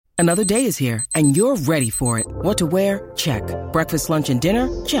Another day is here, and you're ready for it. What to wear? Check. Breakfast, lunch, and dinner?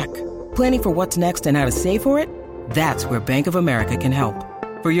 Check. Planning for what's next and how to save for it? That's where Bank of America can help.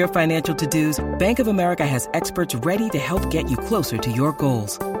 For your financial to-dos, Bank of America has experts ready to help get you closer to your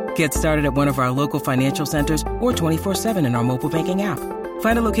goals. Get started at one of our local financial centers or 24/7 in our mobile banking app.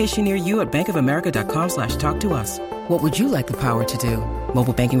 Find a location near you at bankofamerica.com/talktous. What would you like the power to do?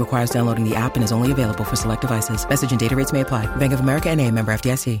 Mobile banking requires downloading the app and is only available for select devices. Message and data rates may apply. Bank of America N.A., member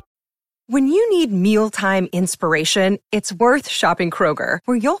FDIC. When you need mealtime inspiration, it's worth shopping Kroger,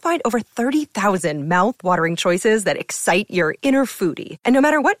 where you'll find over 30,000 mouth-watering choices that excite your inner foodie. And no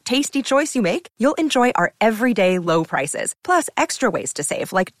matter what tasty choice you make, you'll enjoy our everyday low prices, plus extra ways to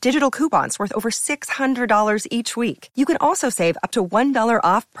save, like digital coupons worth over $600 each week. You can also save up to $1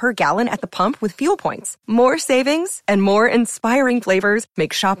 off per gallon at the pump with fuel points. More savings and more inspiring flavors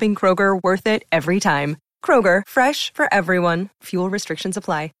make shopping Kroger worth it every time. Kroger, fresh for everyone. Fuel restrictions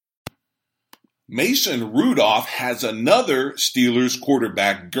apply. Mason Rudolph has another Steelers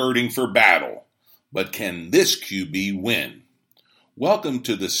quarterback girding for battle, but can this QB win? Welcome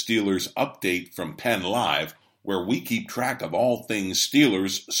to the Steelers update from PennLive, where we keep track of all things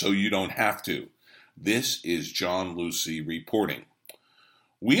Steelers so you don't have to. This is John Lucy reporting.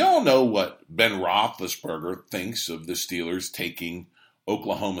 We all know what Ben Roethlisberger thinks of the Steelers taking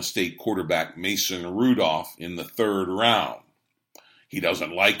Oklahoma State quarterback Mason Rudolph in the third round. He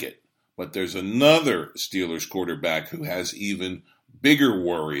doesn't like it. But there's another Steelers quarterback who has even bigger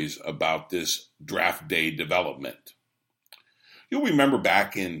worries about this draft day development. You'll remember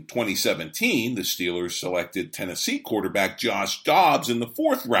back in 2017, the Steelers selected Tennessee quarterback Josh Dobbs in the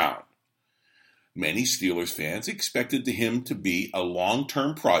fourth round. Many Steelers fans expected him to be a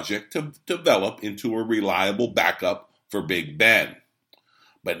long-term project to develop into a reliable backup for Big Ben.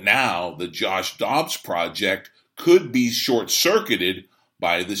 But now the Josh Dobbs project could be short-circuited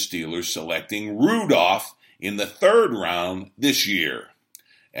by the Steelers selecting Rudolph in the third round this year.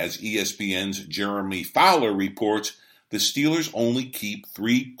 As ESPN's Jeremy Fowler reports, the Steelers only keep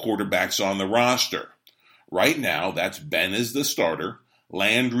 3 quarterbacks on the roster. Right now, that's Ben as the starter,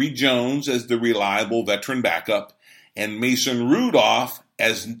 Landry Jones as the reliable veteran backup, and Mason Rudolph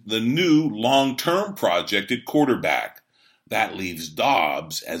as the new long-term project at quarterback. That leaves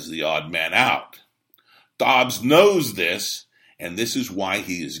Dobbs as the odd man out. Dobbs knows this, and this is why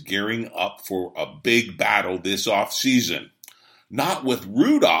he is gearing up for a big battle this offseason. Not with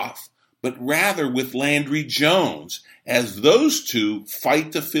Rudolph, but rather with Landry Jones, as those two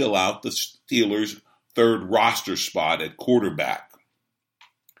fight to fill out the Steelers' third roster spot at quarterback.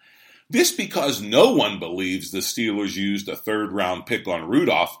 This because no one believes the Steelers used a third-round pick on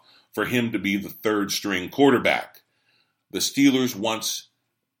Rudolph for him to be the third-string quarterback. The Steelers want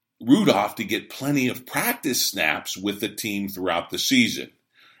Rudolph to get plenty of practice snaps with the team throughout the season,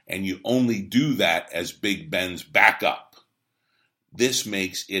 and you only do that as Big Ben's backup. This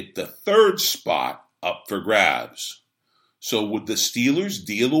makes it the third spot up for grabs. So would the Steelers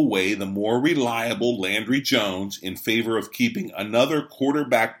deal away the more reliable Landry Jones in favor of keeping another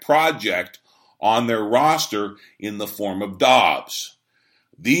quarterback project on their roster in the form of Dobbs?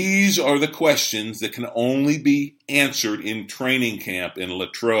 These are the questions that can only be answered in training camp in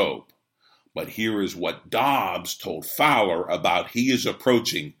Latrobe. But here is what Dobbs told Fowler about he is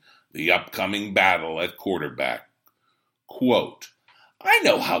approaching the upcoming battle at quarterback. Quote, "I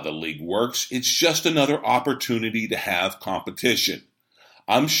know how the league works. It's just another opportunity to have competition.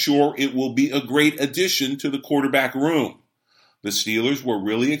 I'm sure it will be a great addition to the quarterback room. The Steelers were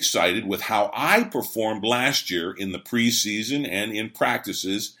really excited with how I performed last year in the preseason and in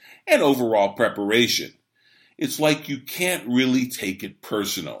practices and overall preparation. It's like you can't really take it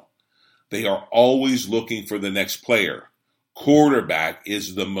personal. They are always looking for the next player. Quarterback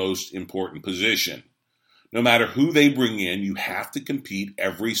is the most important position. No matter who they bring in, you have to compete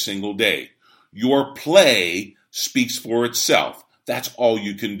every single day. Your play speaks for itself. That's all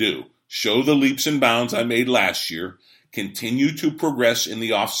you can do. Show the leaps and bounds I made last year. Continue to progress in the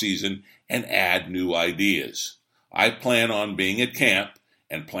offseason and add new ideas. I plan on being at camp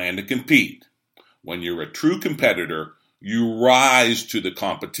and plan to compete. When you're a true competitor, you rise to the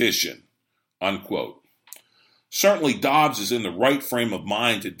competition." Unquote. Certainly, Dobbs is in the right frame of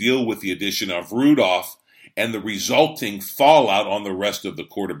mind to deal with the addition of Rudolph and the resulting fallout on the rest of the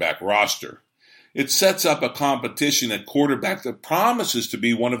quarterback roster. It sets up a competition at quarterback that promises to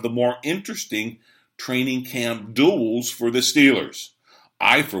be one of the more interesting training camp duels for the Steelers.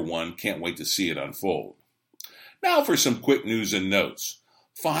 I, for one, can't wait to see it unfold. Now for some quick news and notes.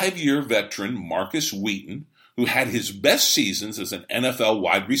 5-year veteran Marcus Wheaton, who had his best seasons as an NFL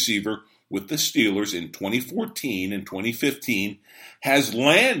wide receiver with the Steelers in 2014 and 2015 has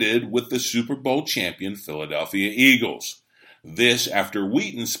landed with the Super Bowl champion Philadelphia Eagles. This after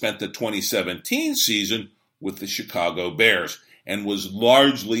Wheaton spent the 2017 season with the Chicago Bears and was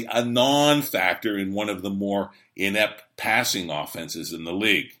largely a non-factor in one of the more inept passing offenses in the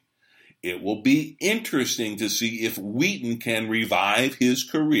league. It will be interesting to see if Wheaton can revive his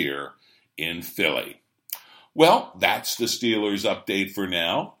career in Philly. Well, that's the Steelers update for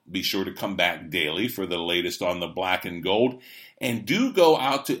now. Be sure to come back daily for the latest on the black and gold. And do go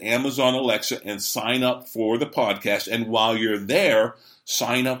out to Amazon Alexa and sign up for the podcast. And while you're there,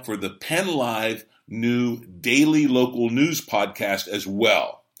 sign up for the PennLive new daily local news podcast as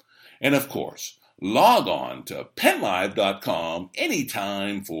well. And of course, log on to PennLive.com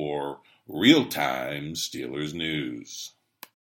anytime for real-time Steelers news.